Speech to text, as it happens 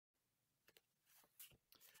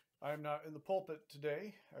I'm not in the pulpit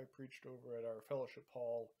today. I preached over at our fellowship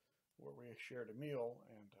hall where we shared a meal,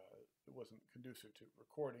 and it wasn't conducive to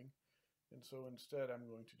recording. And so instead, I'm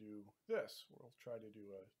going to do this. We'll try to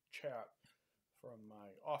do a chat from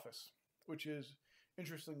my office, which is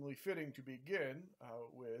interestingly fitting to begin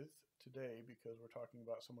with today because we're talking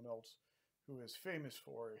about someone else who is famous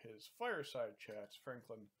for his fireside chats,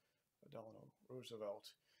 Franklin Delano Roosevelt.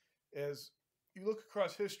 As you look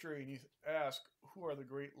across history and you ask who are the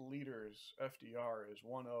great leaders, FDR is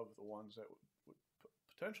one of the ones that would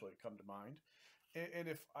potentially come to mind. And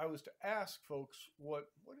if I was to ask folks, what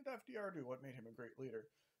did FDR do? What made him a great leader?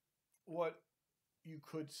 What you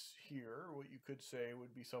could hear, what you could say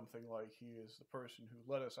would be something like he is the person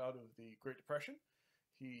who led us out of the Great Depression.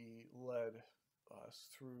 He led us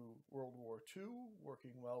through World War II,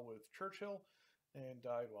 working well with Churchill, and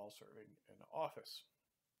died while serving in office.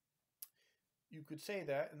 You could say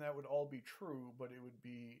that, and that would all be true, but it would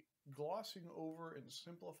be glossing over and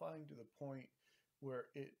simplifying to the point where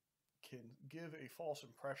it can give a false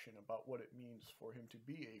impression about what it means for him to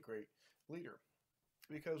be a great leader.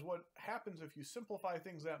 Because what happens if you simplify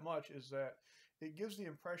things that much is that it gives the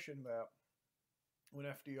impression that when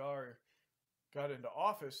FDR got into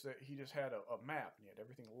office that he just had a map and he had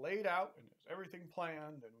everything laid out and everything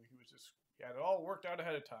planned and he had it all worked out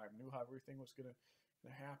ahead of time, knew how everything was going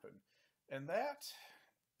to happen. And that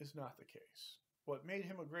is not the case. What made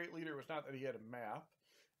him a great leader was not that he had a map,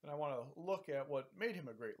 and I want to look at what made him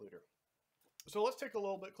a great leader. So let's take a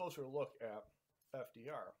little bit closer look at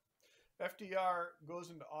FDR. FDR goes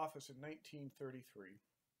into office in 1933,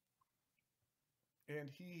 and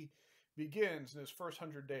he begins in his first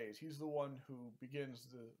 100 days. He's the one who begins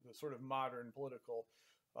the sort of modern political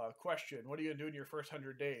question. What are you going to do in your first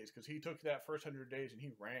 100 days? Because he took that first 100 days and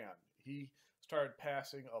he ran. He started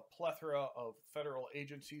passing a plethora of federal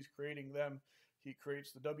agencies, creating them. He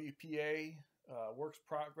creates the WPA, Works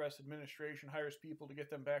Progress Administration, hires people to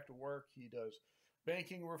get them back to work. He does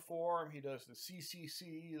banking reform. He does the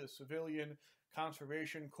CCC, the Civilian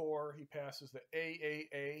Conservation Corps. He passes the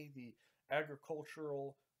AAA, the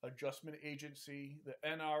Agricultural Adjustment Agency, the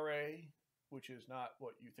NRA, which is not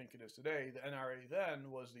what you think it is today. The NRA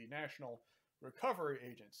then was the National Recovery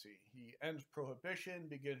Agency. He ends prohibition,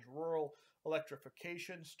 begins rural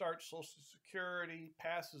electrification, starts Social Security,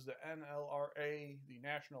 passes the NLRA, the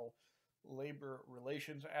National Labor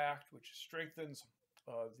Relations Act, which strengthens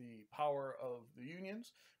the power of the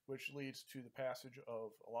unions, which leads to the passage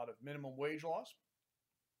of a lot of minimum wage laws.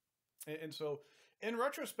 And so, in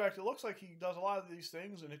retrospect, it looks like he does a lot of these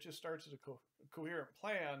things, and it just starts as a coherent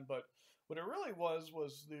plan. But what it really was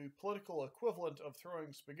the political equivalent of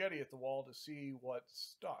throwing spaghetti at the wall to see what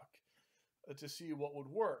stuck, to see what would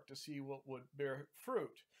work, to see what would bear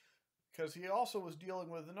fruit. Because he also was dealing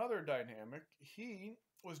with another dynamic. He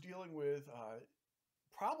was dealing with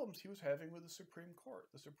problems he was having with the Supreme Court.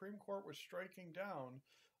 The Supreme Court was striking down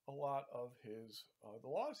a lot of his the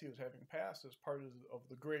laws he was having passed as part of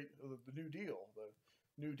the New Deal,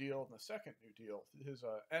 and the Second New Deal. His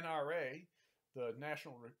NRA, the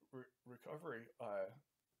National Recovery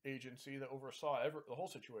Agency that oversaw the whole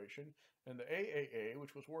situation, and the AAA,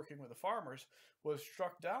 which was working with the farmers, was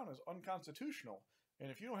struck down as unconstitutional.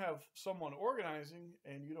 And if you don't have someone organizing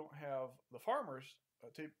and you don't have the farmers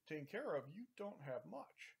taken care of, you don't have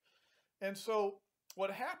much. And so what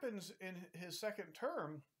happens in his second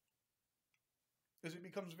term is it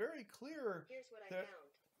becomes very clear. Here's what I found.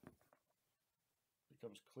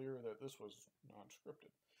 Becomes clear that this was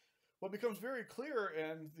non-scripted. What becomes very clear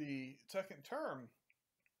in the second term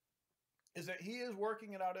is that he is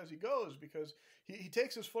working it out as he goes, because he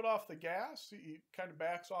takes his foot off the gas. He kind of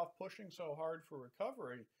backs off pushing so hard for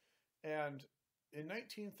recovery. And in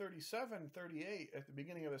 1937-38, at the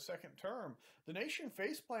beginning of the second term, the nation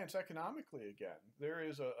face plants economically again. There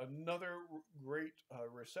is another great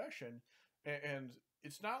recession, and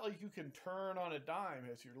it's not like you can turn on a dime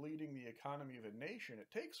as you're leading the economy of a nation.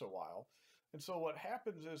 It takes a while. And so what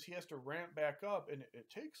happens is he has to ramp back up, and it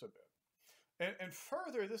takes a bit. And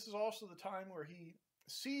further, this is also the time where he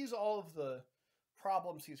sees all of the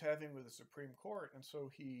problems he's having with the Supreme Court, and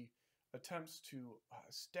so he attempts to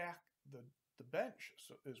stack the bench,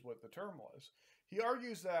 is what the term was. He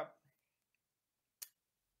argues that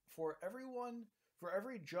for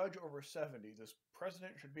every judge over 70, this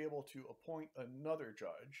president should be able to appoint another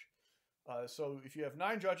judge. So if you have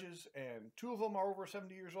 9 judges and 2 of them are over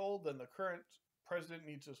 70 years old, then the current president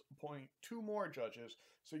needs to appoint 2 more judges.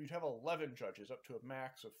 So you'd have 11 judges, up to a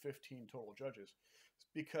max of 15 total judges.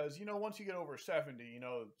 Because, once you get over 70,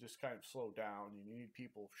 just kind of slow down. You need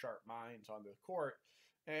people of sharp minds on the court.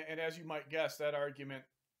 And as you might guess, that argument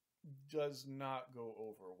does not go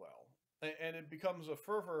over well. And it becomes a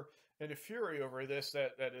fervor and a fury over this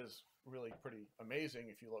that is really pretty amazing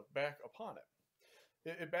if you look back upon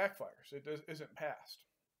it. It backfires. Isn't passed.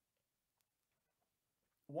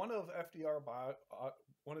 One of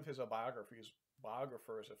one of his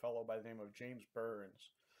biographers, a fellow by the name of James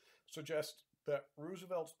Burns, suggests that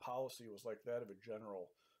Roosevelt's policy was like that of a general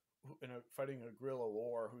fighting a guerrilla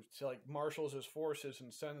war who like marshals his forces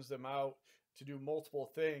and sends them out to do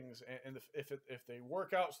multiple things, and if they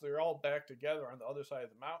work out so they're all back together on the other side of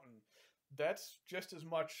the mountain, that's just as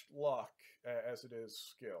much luck as it is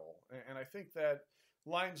skill. And I think that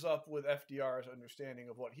lines up with FDR's understanding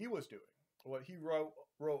of what he was doing. What he wrote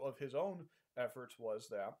of his own efforts was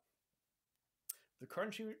that the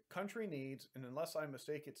country needs, and unless I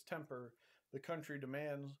mistake its temper, the country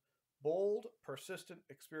demands bold, persistent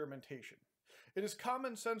experimentation. It is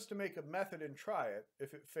common sense to make a method and try it.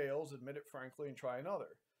 If it fails, admit it frankly and try another.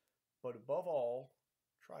 But above all,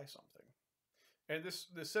 try something. And this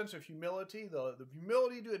sense of humility, the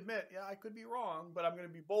humility to admit, yeah, I could be wrong, but I'm going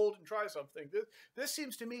to be bold and try something. This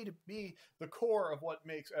seems to me to be the core of what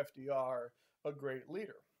makes FDR a great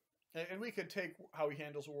leader. And we could take how he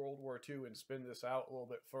handles World War II and spin this out a little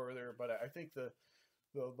bit further, but I think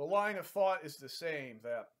the line of thought is the same,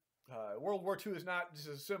 that World War II is not just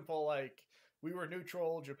as simple like we were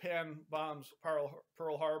neutral, Japan bombs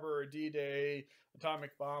Pearl Harbor, D-Day,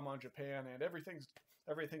 atomic bomb on Japan, and everything's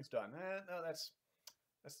done. No, that's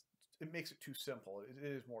it makes it too simple. It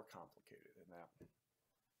is more complicated than that.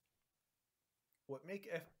 What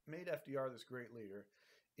made FDR this great leader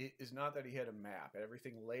is not that he had a map,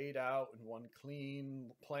 everything laid out in one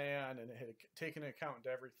clean plan, and it had taken into account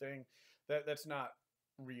everything. That's not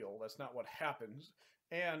real. That's not what happens,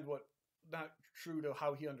 and not true to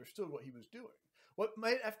how he understood what he was doing. What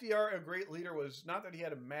made FDR a great leader was not that he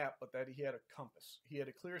had a map, but that he had a compass. He had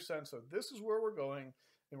a clear sense of this is where we're going,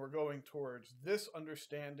 and we're going towards this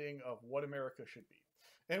understanding of what America should be.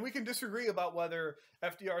 And we can disagree about whether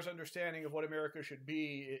FDR's understanding of what America should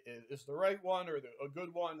be is the right one or a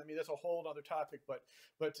good one. I mean, that's a whole other topic. But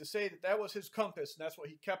to say that was his compass, and that's what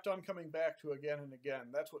he kept on coming back to again and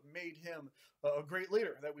again, that's what made him a great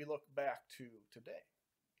leader that we look back to today.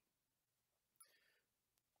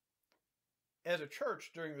 As a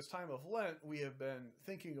church, during this time of Lent, we have been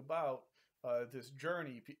thinking about this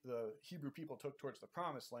journey the Hebrew people took towards the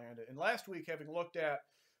Promised Land. And last week, having looked at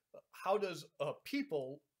how does a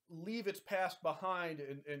people leave its past behind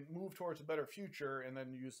and move towards a better future, and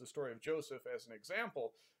then use the story of Joseph as an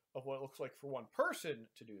example of what it looks like for one person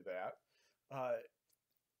to do that.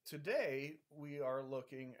 Today, we are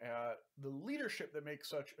looking at the leadership that makes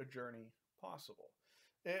such a journey possible.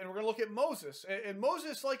 And we're going to look at Moses. And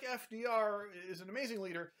Moses, like FDR, is an amazing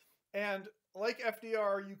leader. And like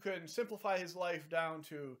FDR, you can simplify his life down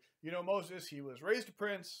to, Moses, he was raised a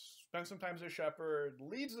prince, spent some time as a shepherd,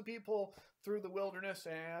 leads the people through the wilderness,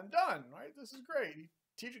 and done, right? This is great.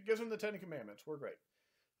 He gives them the Ten Commandments. We're great.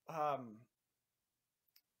 But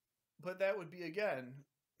that would be, again,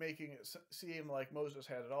 making it seem like Moses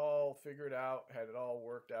had it all figured out, had it all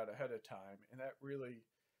worked out ahead of time. And that really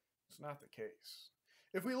is not the case.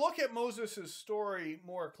 If we look at Moses' story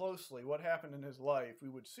more closely, what happened in his life, we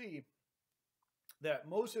would see that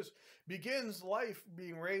Moses begins life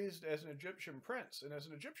being raised as an Egyptian prince. And as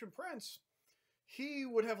an Egyptian prince, he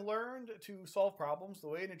would have learned to solve problems the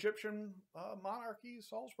way an Egyptian monarchy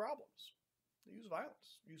solves problems. They use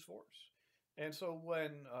violence, use force. And so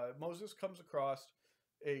when Moses comes across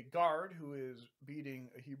a guard who is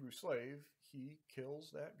beating a Hebrew slave, he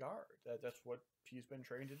kills that guard. That's what he's been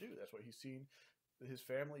trained to do. That's what he's seen his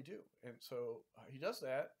family do. And so he does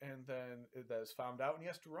that, and then that is found out, and he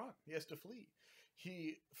has to run. He has to flee.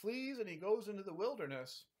 He flees, and he goes into the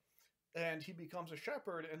wilderness, and he becomes a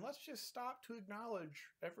shepherd. And let's just stop to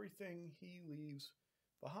acknowledge everything he leaves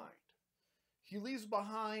behind. He leaves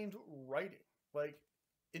behind writing. Like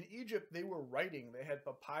in Egypt, they were writing. They had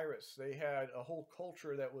papyrus. They had a whole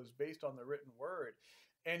culture that was based on the written word.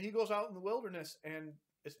 And he goes out in the wilderness, and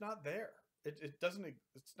it's not there.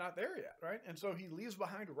 It's not there yet, right? And so he leaves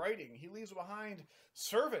behind writing. He leaves behind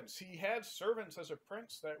servants. He had servants as a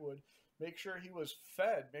prince that would make sure he was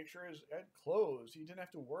fed, make sure he had clothes. He didn't have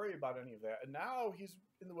to worry about any of that. And now he's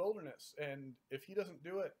in the wilderness, and if he doesn't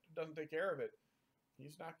do it, doesn't take care of it,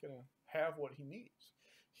 he's not going to have what he needs.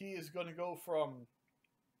 He is going to go from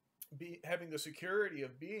having the security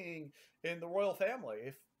of being in the royal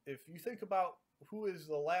family. If you think about who is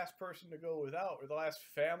the last person to go without, or the last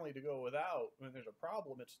family to go without when there's a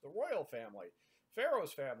problem, it's the royal family,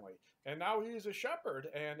 Pharaoh's family. And now he's a shepherd,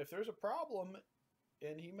 and if there's a problem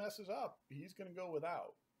and he messes up, he's going to go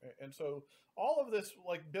without. And so all of this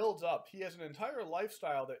like builds up. He has an entire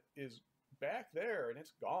lifestyle that is back there and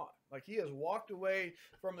it's gone. Like he has walked away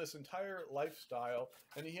from this entire lifestyle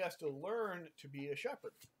and he has to learn to be a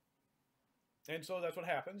shepherd. And so that's what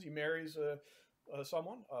happens. He marries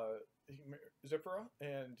someone, Zipporah,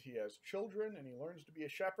 and he has children and he learns to be a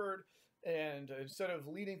shepherd. And instead of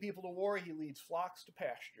leading people to war, he leads flocks to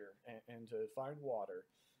pasture and to find water.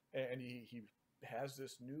 And he has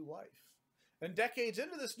this new life. And decades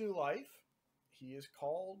into this new life, he is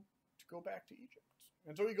called to go back to Egypt.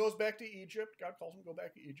 And so he goes back to Egypt. God calls him to go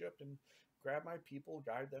back to Egypt and grab my people,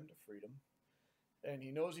 guide them to freedom. And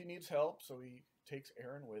he knows he needs help, so he takes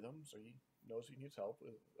Aaron with him. So he knows he needs help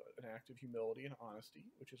with an act of humility and honesty,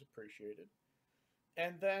 which is appreciated.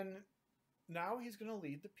 And then now he's going to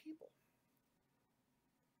lead the people.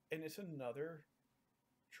 And it's another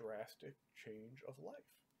drastic change of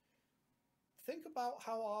life. Think about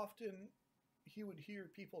how often he would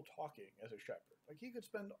hear people talking as a shepherd. Like he could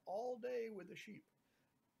spend all day with the sheep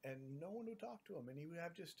and no one would talk to him and he would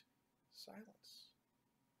have just silence.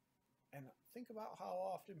 And think about how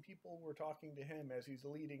often people were talking to him as he's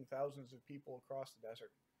leading thousands of people across the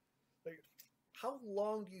desert. Like, how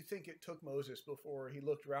long do you think it took Moses before he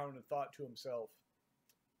looked around and thought to himself,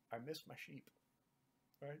 I miss my sheep?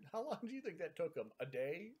 Right? How long do you think that took him? A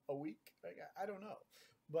day? A week? Like, I don't know.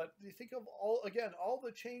 But you think of all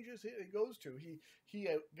the changes it goes to. He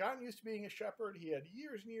had gotten used to being a shepherd. He had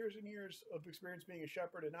years and years and years of experience being a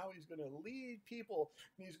shepherd, and now he's going to lead people.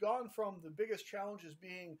 And he's gone from the biggest challenges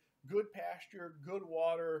being good pasture, good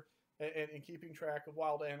water, and keeping track of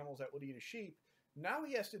wild animals that would eat a sheep. Now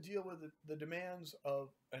he has to deal with the demands of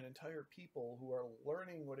an entire people who are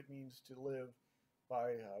learning what it means to live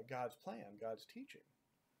by God's plan, God's teaching.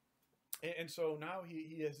 And so now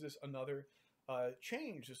he has this another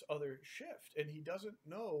change, this other shift, and he doesn't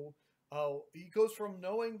know how he goes from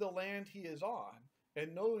knowing the land he is on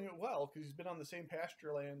and knowing it well because he's been on the same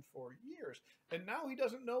pasture land for years, and now he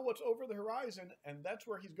doesn't know what's over the horizon, and that's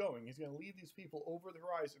where he's going. He's going to lead these people over the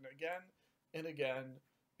horizon again and again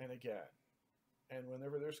and again, and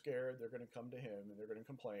whenever they're scared, they're going to come to him and they're going to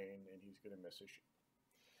complain, and he's going to miss his sheep.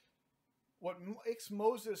 What makes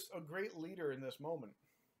Moses a great leader in this moment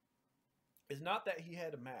is not that he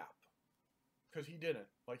had a map, because he didn't.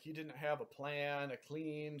 Like, he didn't have a plan, a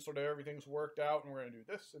clean, sort of everything's worked out, and we're going to do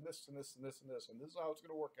this and this and this and this and this, and this is how it's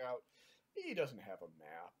going to work out. He doesn't have a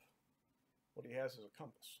map. What he has is a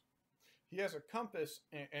compass. He has a compass,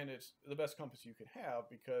 and it's the best compass you can have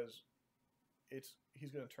because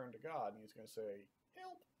he's going to turn to God, and he's going to say,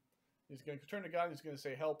 help. He's going to turn to God, and he's going to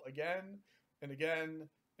say, help again and again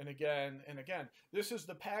and again and again. This is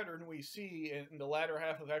the pattern we see in the latter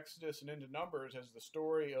half of Exodus and into Numbers as the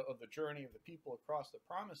story of the journey of the people across the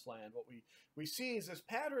Promised Land. What we see is this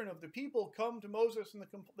pattern of the people come to Moses and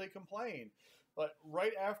they complain. But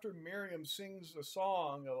right after Miriam sings the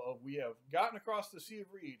song of we have gotten across the Sea of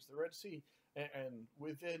Reeds, the Red Sea, and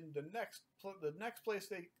within the next place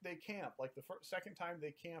they camp, like the second time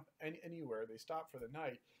they camp anywhere, they stop for the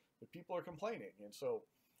night, the people are complaining. And so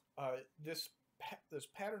this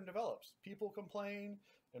pattern develops. People complain,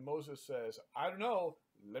 and Moses says, I don't know,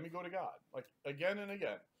 let me go to God. Like, again and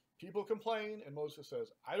again. People complain, and Moses says,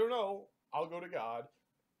 I don't know, I'll go to God,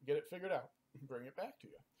 get it figured out, and bring it back to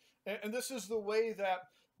you. And this is the way that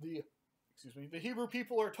the Hebrew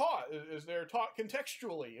people are taught, is they're taught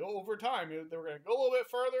contextually over time. They're going to go a little bit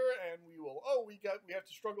further, and we have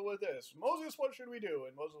to struggle with this. Moses, what should we do?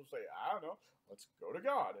 And Moses will say, I don't know, let's go to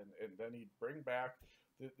God. And then he'd bring back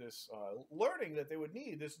this learning that they would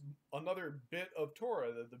need, this another bit of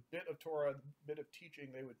Torah, the bit of Torah, bit of teaching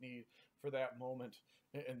they would need for that moment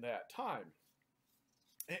in that time.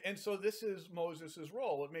 And so this is Moses'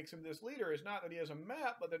 role. What makes him this leader is not that he has a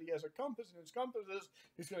map, but that he has a compass, and his compass is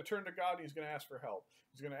he's going to turn to God and he's going to ask for help.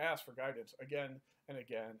 He's going to ask for guidance again and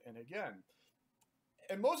again and again.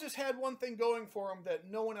 And Moses had one thing going for him that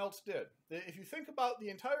no one else did. If you think about the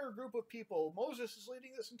entire group of people, Moses is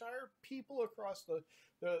leading this entire people across the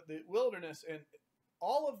wilderness, and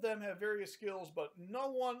all of them have various skills, but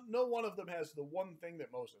no one of them has the one thing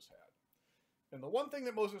that Moses had. And the one thing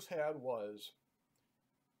that Moses had was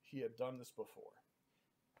he had done this before.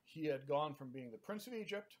 He had gone from being the prince of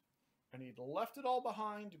Egypt, and he'd left it all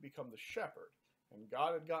behind to become the shepherd, and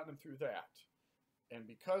God had gotten him through that. And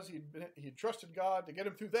because he'd trusted God to get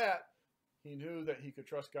him through that, he knew that he could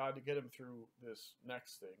trust God to get him through this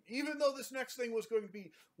next thing. Even though this next thing was going to be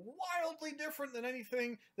wildly different than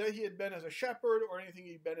anything that he had been as a shepherd or anything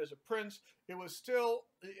he'd been as a prince, it was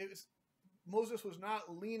Moses was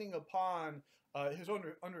not leaning upon his own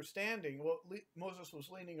understanding. What Moses was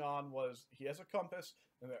leaning on was he has a compass,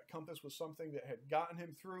 and that compass was something that had gotten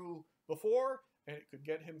him through before, and it could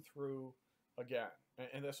get him through again.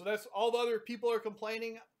 So that's all the other people are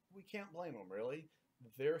complaining. We can't blame them, really.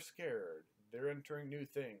 They're scared. They're entering new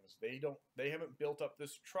things. They haven't built up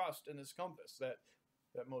this trust in this compass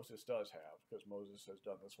that Moses does have, because Moses has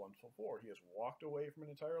done this once before. He has walked away from an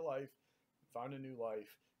entire life, found a new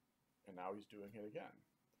life, and now he's doing it again,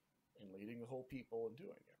 and leading the whole people and doing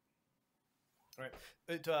it. All right.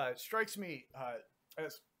 It strikes me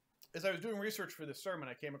as I was doing research for this sermon,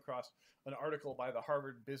 I came across an article by the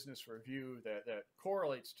Harvard Business Review that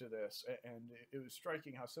correlates to this, and it was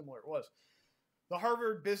striking how similar it was. The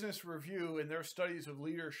Harvard Business Review, in their studies of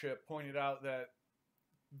leadership, pointed out that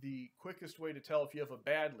the quickest way to tell if you have a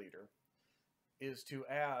bad leader is to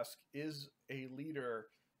ask, is a leader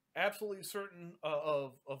absolutely certain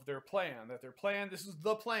of their plan, that their plan, this is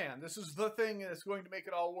the thing that's going to make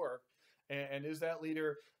it all work, and is that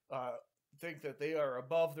leader think that they are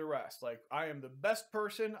above the rest, like, I am the best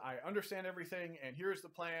person, I understand everything, and here's the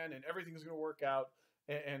plan, and everything's going to work out.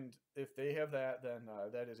 And if they have that, then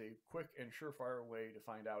that is a quick and surefire way to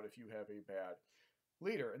find out if you have a bad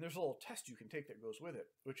leader. And there's a little test you can take that goes with it,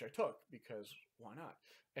 which I took because why not?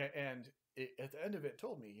 And at the end of it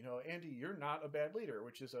told me, Andy, you're not a bad leader,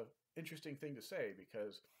 which is an interesting thing to say,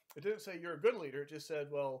 because it didn't say you're a good leader. It just said,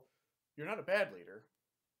 well, you're not a bad leader.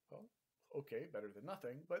 Well, okay, better than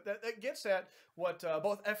nothing. But that gets at what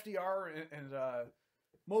both FDR and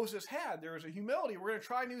Moses had. There was a humility. We're going to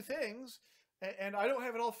try new things. And I don't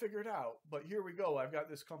have it all figured out, but here we go. I've got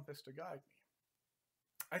this compass to guide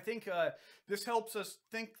me. I think this helps us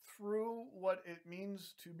think through what it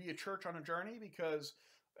means to be a church on a journey, because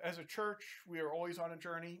as a church, we are always on a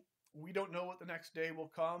journey. We don't know what the next day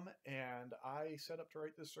will come, and I set up to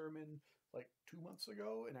write this sermon like 2 months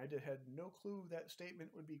ago, and I had no clue that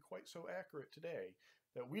statement would be quite so accurate today,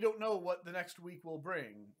 that we don't know what the next week will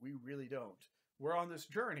bring. We really don't. We're on this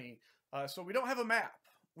journey, so we don't have a map.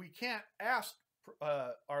 We can't ask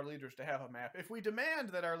our leaders to have a map. If we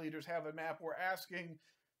demand that our leaders have a map, we're asking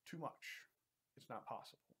too much. It's not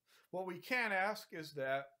possible. What we can ask is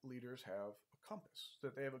that leaders have a compass,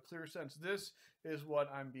 that they have a clear sense. This is what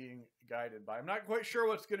I'm being guided by. I'm not quite sure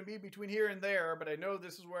what's going to be between here and there, but I know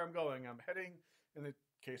this is where I'm going. I'm heading, in the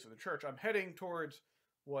case of the church, I'm heading towards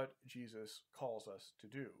what Jesus calls us to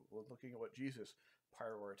do. We're looking at what Jesus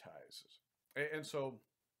prioritizes. And so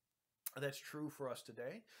that's true for us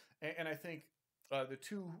today. And I think the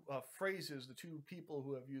two phrases, the two people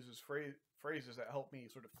who have used this phrases that help me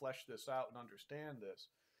sort of flesh this out and understand this.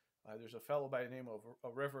 There's a fellow by the name of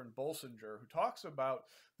Reverend Bolsinger who talks about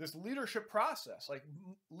this leadership process, like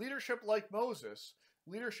leadership like Moses,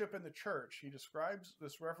 leadership in the church. He describes,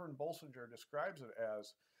 this Reverend Bolsinger describes it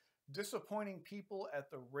as disappointing people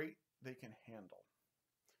at the rate they can handle.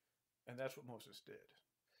 And that's what Moses did.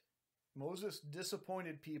 Moses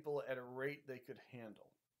disappointed people at a rate they could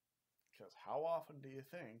handle. Because how often do you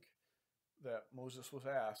think that Moses was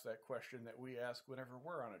asked that question that we ask whenever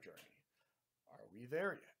we're on a journey? Are we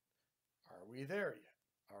there yet? Are we there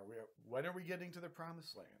yet? When are we getting to the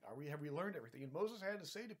promised land? Have we learned everything? And Moses had to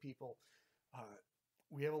say to people,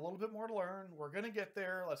 we have a little bit more to learn. We're going to get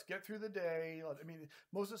there. Let's get through the day. I mean,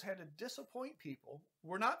 Moses had to disappoint people.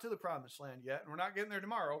 We're not to the promised land yet, and we're not getting there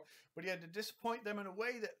tomorrow, but he had to disappoint them in a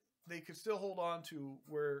way that they could still hold on to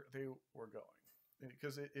where they were going.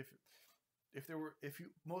 Because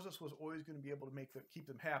Moses was always going to be able to keep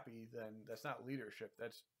them happy, then that's not leadership.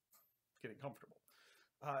 That's getting comfortable.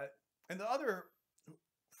 And the other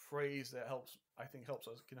phrase that can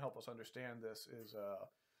help us understand this is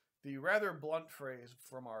the rather blunt phrase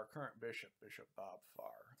from our current bishop, Bishop Bob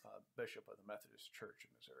Farr, bishop of the Methodist Church in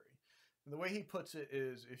Missouri. And the way he puts it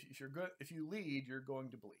is, if you lead, you're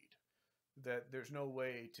going to bleed. That there's no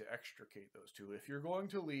way to extricate those two. If you're going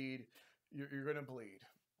to lead, you're going to bleed,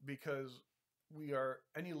 because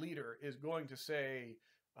any leader is going to say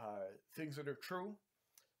things that are true.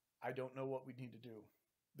 I don't know what we need to do.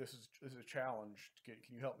 This is a challenge. Can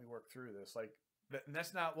you help me work through this? And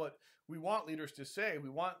that's not what we want leaders to say. We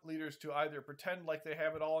want leaders to either pretend like they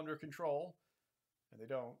have it all under control, and they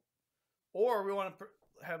don't, or we want to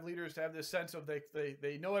have leaders to have this sense of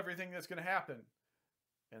they know everything that's going to happen,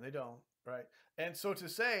 and they don't. Right. And so to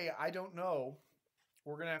say, I don't know,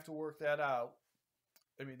 we're going to have to work that out.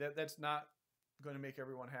 I mean, that's not going to make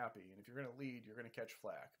everyone happy. And if you're going to lead, you're going to catch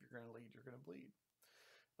flack. If you're going to lead, you're going to bleed.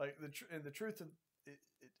 And the truth of it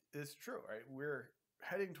is true, right? We're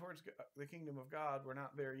heading towards the kingdom of God. We're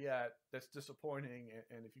not there yet. That's disappointing.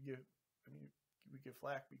 And if we give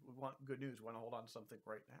flack, we want good news. We want to hold on to something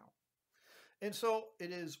right now. And so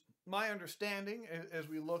it is my understanding, as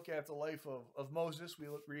we look at the life of Moses, we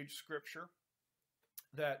read scripture,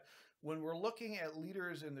 that when we're looking at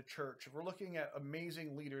leaders in the church, if we're looking at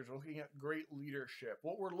amazing leaders, we're looking at great leadership,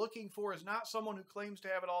 what we're looking for is not someone who claims to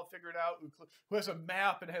have it all figured out, who has a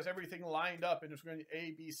map and has everything lined up and is going to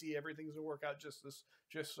A, B, C, everything's going to work out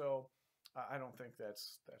just so. I don't think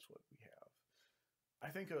that's what we have. I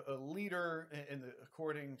think a leader,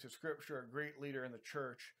 according to Scripture, a great leader in the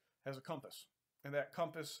church has a compass, and that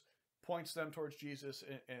compass points them towards Jesus,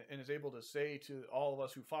 and is able to say to all of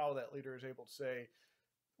us who follow that leader, is able to say,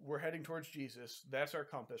 we're heading towards Jesus. That's our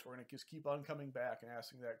compass. We're going to just keep on coming back and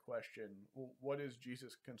asking that question. What is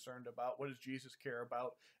Jesus concerned about? What does Jesus care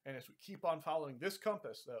about? And as we keep on following this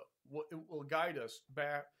compass, it will guide us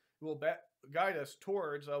back. It will guide us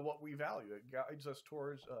towards what we value. It guides us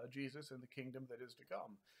towards Jesus and the kingdom that is to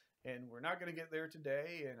come. And we're not going to get there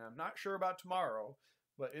today, and I'm not sure about tomorrow,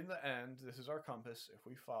 but in the end, this is our compass. If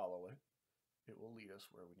we follow it, it will lead us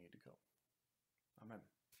where we need to go. Amen.